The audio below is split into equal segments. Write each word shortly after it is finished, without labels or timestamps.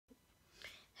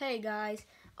Hey guys,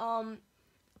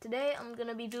 today I'm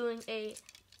gonna be doing a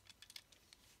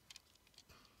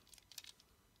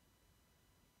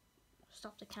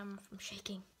stop the camera from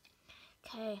shaking.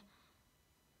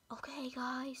 Okay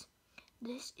guys,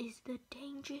 this is the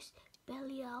dangerous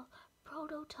belial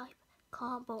prototype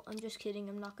combo. I'm just kidding,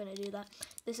 I'm not gonna do that.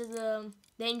 This is the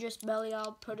dangerous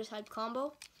belial prototype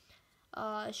combo.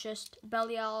 It's just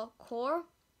belial core,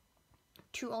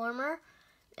 2 armor,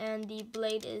 and the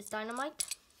blade is dynamite.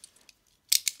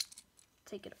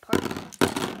 Take it apart.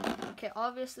 Okay,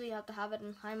 obviously you have to have it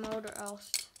in high mode or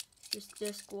else this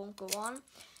disc won't go on.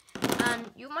 And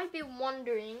you might be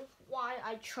wondering why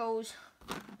I chose,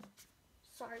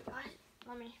 sorry guys,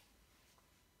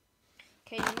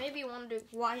 okay, you may be wondering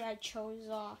why I chose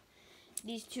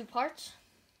these 2 parts.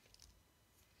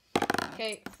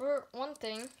 Okay, for one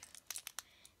thing,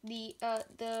 the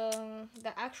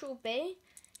actual bay,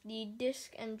 the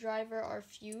disc and driver are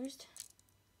fused.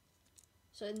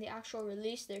 So in the actual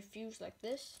release, they're fused like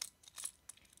this.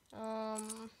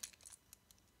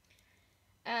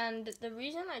 And the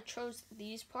reason I chose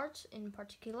these parts in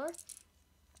particular,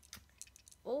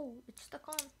 oh, it's stuck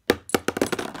on.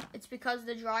 It's because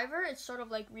the driver, it's sort of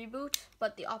like Reboot,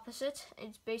 but the opposite.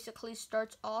 It basically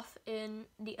starts off in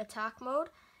the attack mode,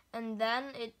 and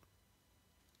then it,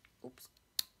 oops,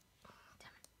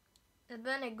 damn it. And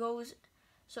then it goes,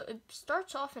 so it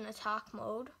starts off in attack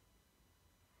mode,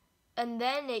 and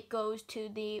then it goes to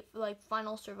the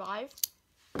final survive.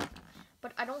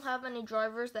 But I don't have any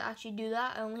drivers that actually do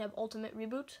that. I only have ultimate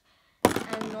reboot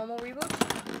and normal reboot.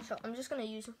 So I'm just gonna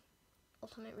use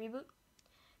ultimate reboot.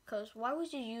 Cause why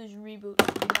would you use reboot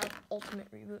if you have ultimate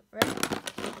reboot, right?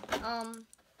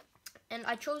 And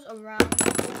I chose around.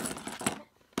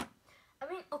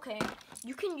 Okay,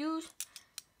 you can use.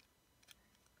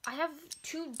 I have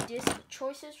 2 disc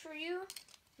choices for you.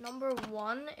 Number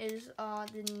 1 is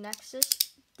the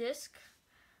Nexus disc,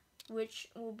 which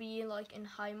will be like in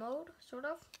high mode, sort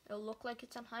of. It'll look like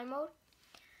it's in high mode.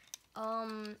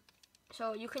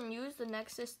 So you can use the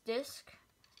Nexus disc,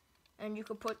 and you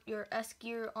could put your S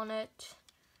gear on it,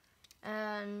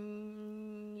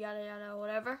 and yada yada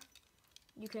whatever.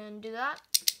 You can do that.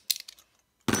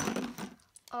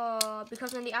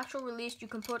 Because in the actual release, you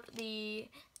can put the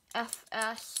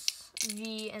FS,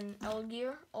 V, and L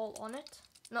gear all on it.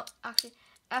 No, actually,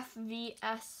 F, V,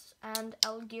 S, and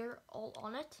L gear all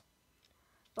on it.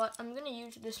 But I'm gonna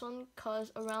use this one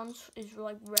because around is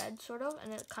like red, sort of,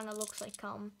 and it kind of looks like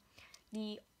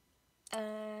the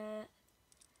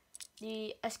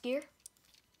S gear.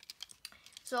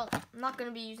 So I'm not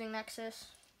gonna be using Nexus.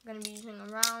 I'm gonna be using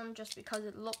around just because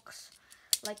it looks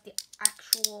like the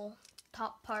actual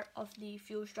top part of the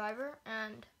fuse driver,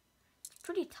 and it's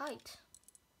pretty tight.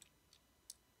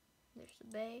 There's the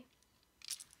bay.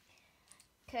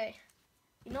 Okay,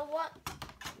 you know what?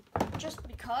 Just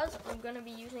because I'm going to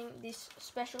be using this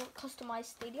special customized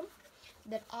stadium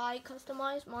that I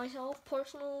customized myself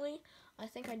personally, I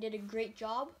think I did a great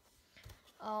job.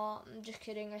 I'm just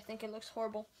kidding, I think it looks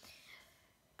horrible.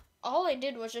 All I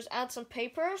did was just add some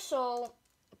paper so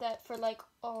that for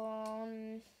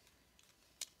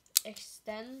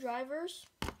extend drivers.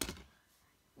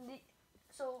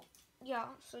 So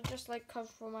just like cover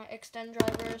for my extend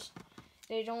drivers,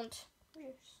 they don't.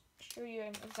 Show you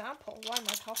an example. Why am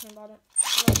I talking about it?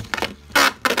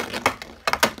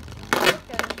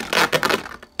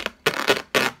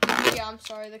 Okay. Yeah, I'm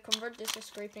sorry. The convert disc is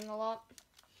scraping a lot.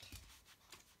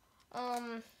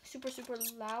 Super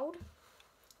loud.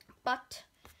 But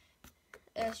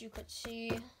as you could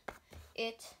see,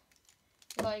 it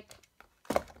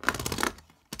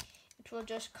will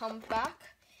just come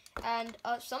back. And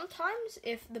sometimes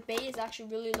if the bay is actually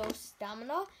really low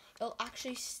stamina, it'll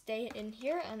actually stay in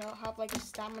here, and it'll have like a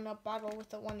stamina battle with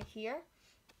the one here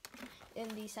in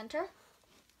the center.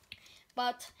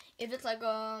 But if it's like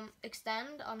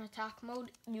extend on attack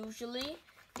mode, usually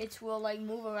it will like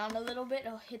move around a little bit.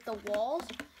 It'll hit the walls,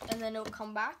 and then it'll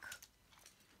come back.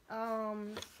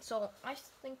 So I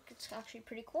think it's actually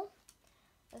pretty cool.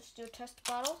 Let's do a test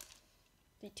battle.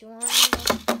 3, 2, 1.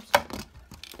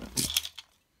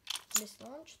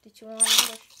 Mislaunch. 3, 2, 1.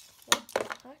 What the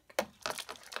heck?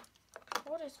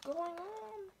 What is going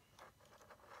on?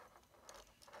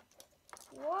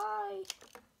 Why?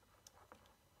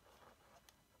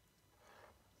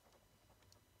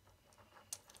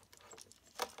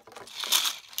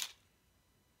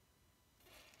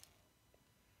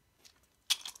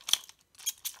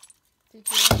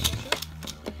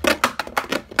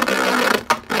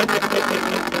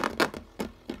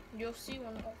 You'll see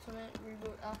when ultimate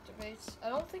reboot activates. I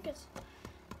don't think it's,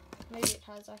 maybe it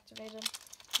has activated.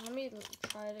 Let me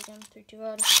try it again. 3, 2,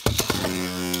 1.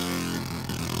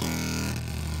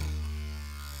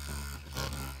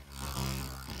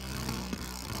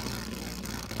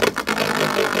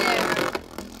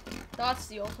 That's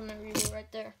the ultimate reboot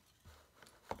right there.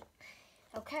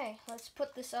 Okay, let's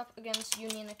put this up against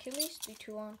Union Achilles. 3,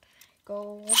 2, 1.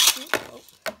 Go. Oh.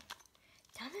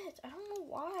 Damn it, I don't know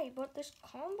why, but this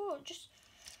combo just...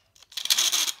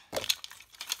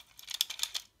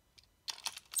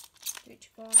 3, 2,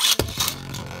 1.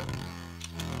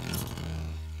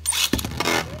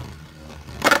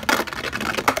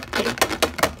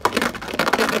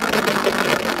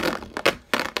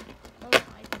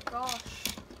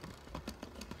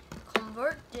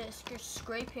 Disc, you're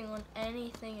scraping on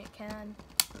anything it can.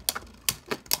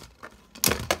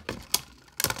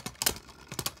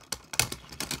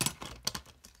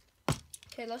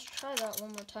 Okay, let's try that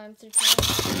one more time. 3 times.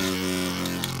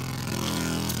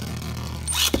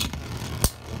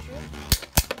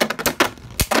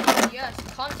 Yes,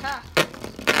 contact.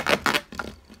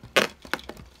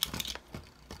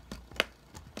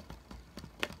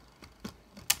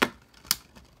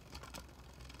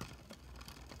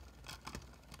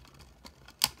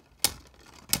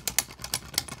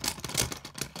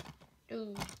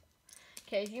 Ooh.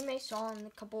 Okay, you may saw in a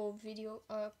couple of video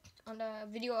on a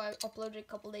video I uploaded a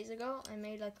couple days ago, I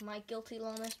made like my guilty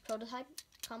Lamas prototype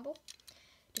combo.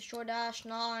 Destroy Dash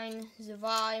 9,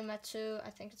 Zavai, Metsu, I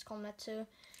think it's called Metsu,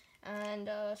 and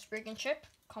Spriggan Chip.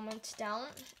 Comment down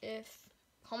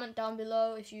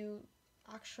below if you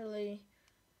actually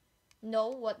know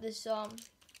what this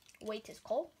weight is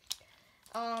called.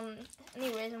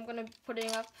 Anyways, I'm gonna be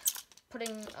putting up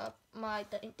my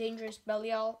dangerous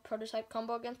belial prototype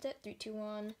combo against it. 3, 2,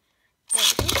 1.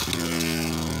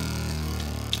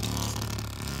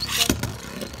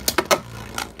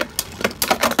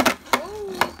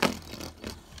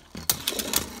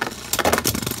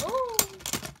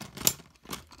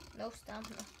 No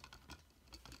stamina.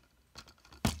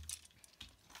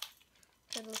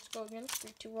 Okay, let's go again.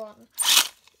 3, 2, 1.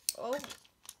 Oh,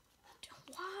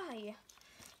 why?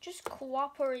 Just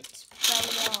cooperate,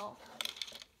 belial.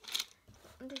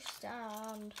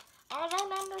 Understand. I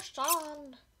don't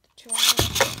understand. 2,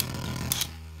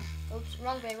 1. Oops,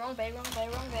 wrong way. No. Reboot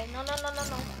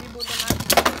the match.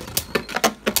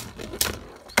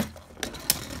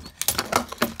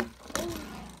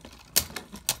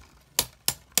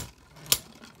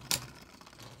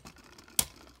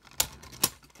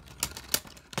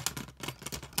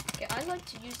 Okay, I like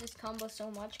to use this combo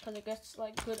so much because it gets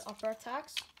like good upper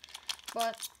attacks.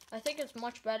 But I think it's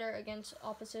much better against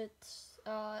opposites.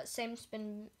 Same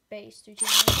spin base. 3, 2,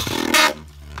 1.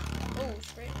 Oh,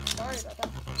 straight. Sorry about that.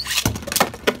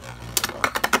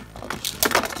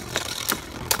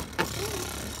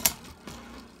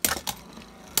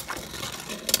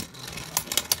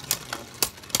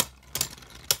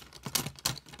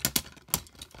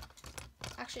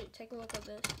 Actually, take a look at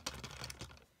this.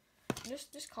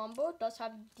 This combo does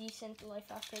have decent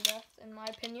life after death, in my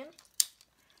opinion.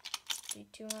 3,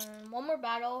 2, 1. One more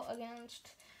battle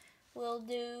against. We'll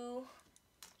do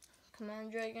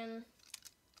Command Dragon.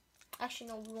 Actually,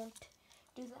 no, we won't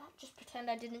do that. Just pretend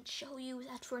I didn't show you.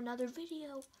 That's for another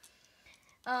video.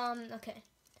 Okay.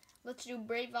 Let's do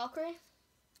Brave Valkyrie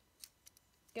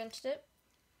against it.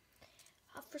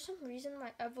 For some reason,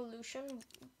 my evolution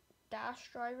dash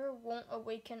driver won't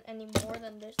awaken any more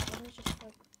than this. Let me just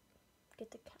like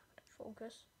get the camera to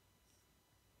focus.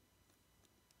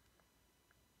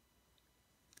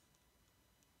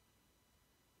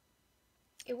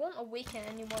 It won't awaken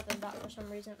any more than that for some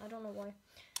reason. I don't know why.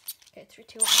 Okay, 3,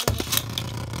 2, 1.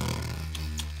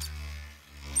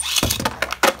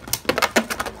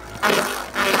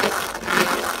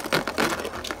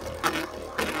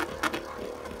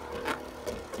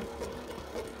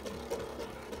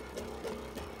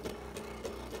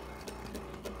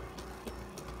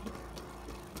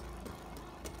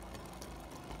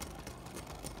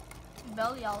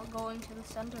 Belial going to the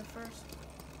center first.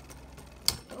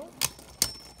 Oh.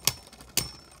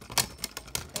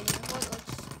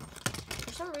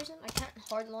 For some reason, I can't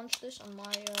hard launch this on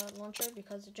my launcher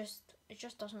because it just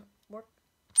doesn't work.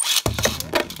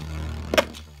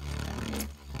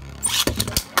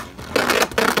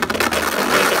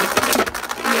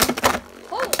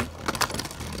 Oh!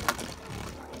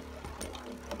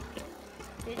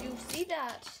 Did you see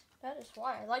that? That is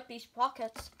why I like these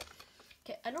pockets.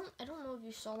 Okay, I don't know if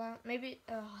you saw that. Maybe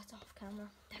it's off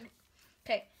camera. Damn it.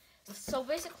 Okay. So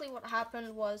basically what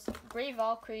happened was Brave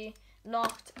Valkyrie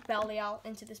knocked Belial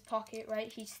into this pocket, right?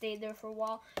 He stayed there for a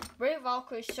while. Brave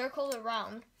Valkyrie circled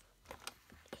around,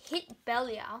 hit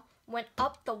Belial, went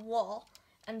up the wall,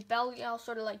 and belial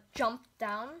sort of like jumped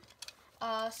down,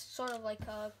 sort of like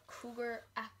a cougar,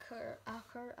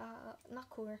 not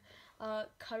cougar,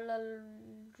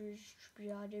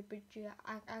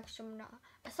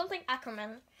 something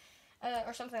Ackerman,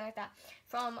 or something like that,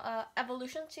 from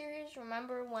Evolution series.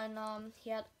 Remember when he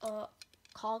had a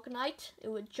Cognite? It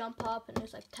would jump up and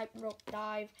there's like tightrope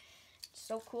dive. It's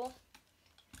so cool.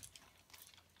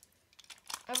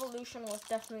 Evolution was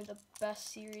definitely the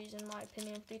best series in my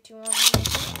opinion. 3, 2, 1.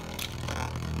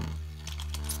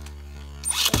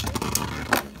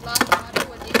 Last battle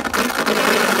with the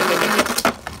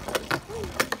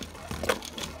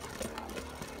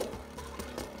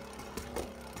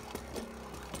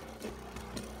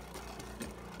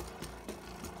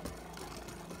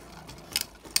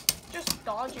just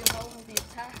dodging all of the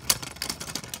attacks.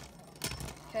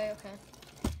 Okay.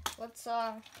 Let's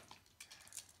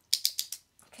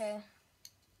Okay.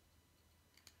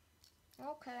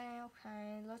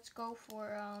 Let's go for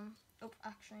oh,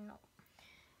 actually no.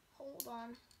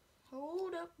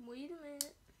 Hold up, wait a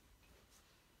minute.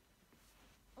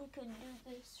 We can do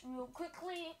this real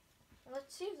quickly.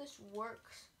 Let's see if this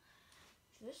works.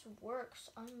 If this works,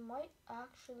 I might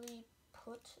actually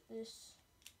put this.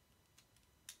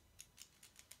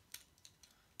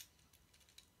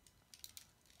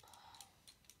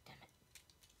 Damn it.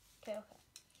 Okay.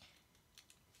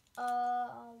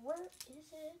 Where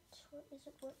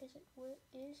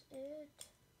is it?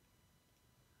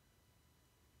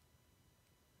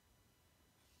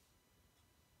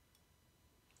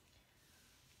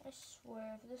 I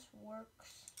swear, if this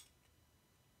works,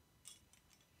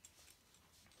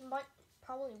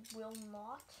 probably will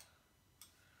not.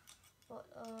 But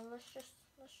let's just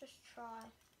try.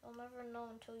 You'll never know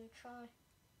until you try.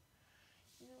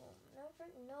 You'll never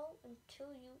know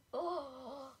until you.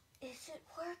 Oh, is it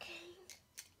working?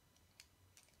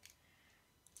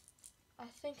 I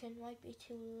think it might be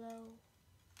too low.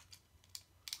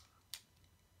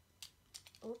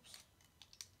 Oops.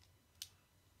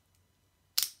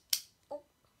 Oh.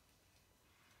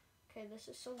 Okay, this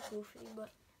is so goofy,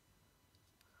 but.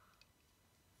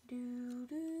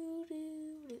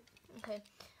 Okay,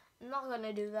 I'm not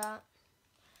gonna do that.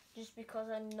 Just because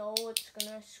I know it's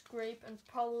gonna scrape and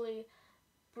probably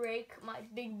break my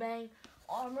Big Bang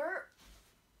armor.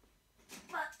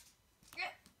 But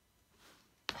yeah.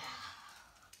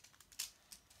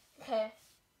 Okay,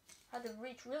 had to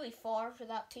reach really far for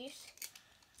that piece.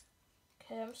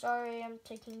 Okay, I'm sorry I'm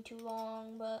taking too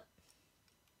long, but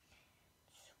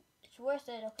it's worth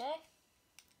it, okay?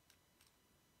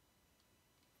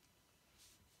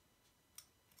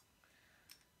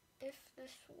 If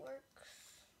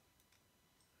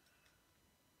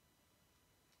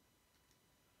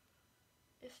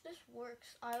this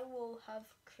works, I will have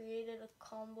created a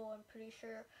combo I'm pretty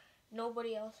sure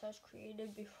nobody else has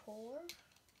created before.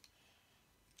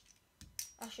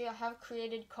 Actually, I have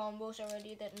created combos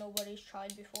already that nobody's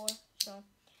tried before, so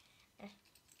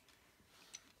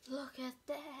Look at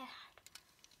that.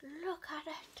 Look at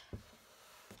it.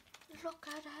 Look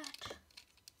at it.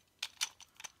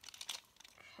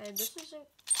 Okay, this isn't.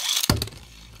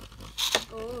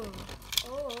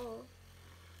 Oh.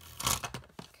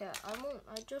 Okay, I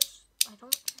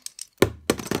don't.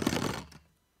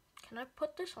 Can I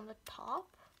put this on the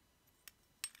top?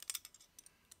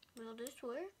 Will this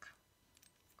work?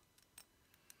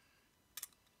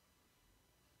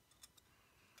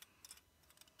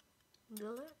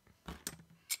 Will it?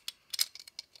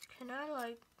 Can I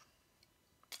like?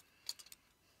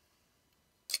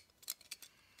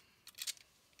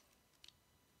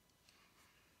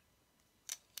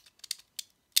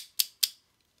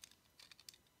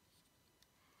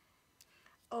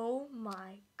 Oh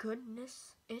my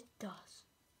goodness, it does.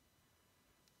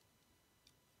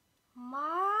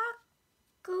 My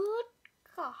good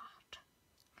God.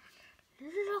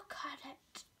 Look at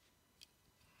it.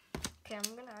 Okay,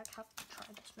 I'm gonna have to try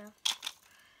this now.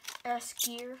 S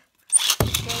gear,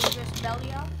 dangerous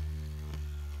belial.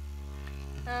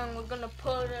 And we're gonna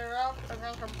put it up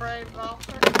against a brave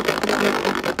Valkyrie.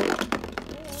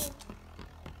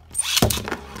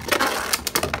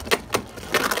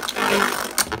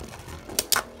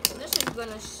 This is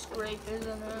gonna scrape,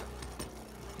 isn't it?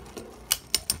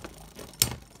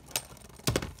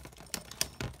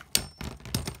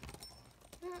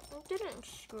 It didn't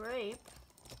scrape.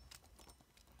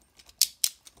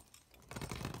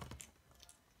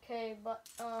 Okay, but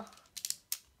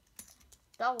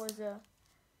that was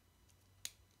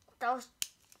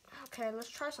okay. Let's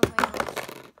try something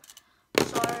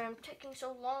else. Sorry, I'm taking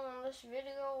so long on this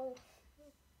video.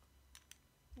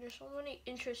 There's so many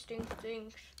interesting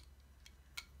things.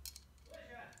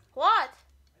 What?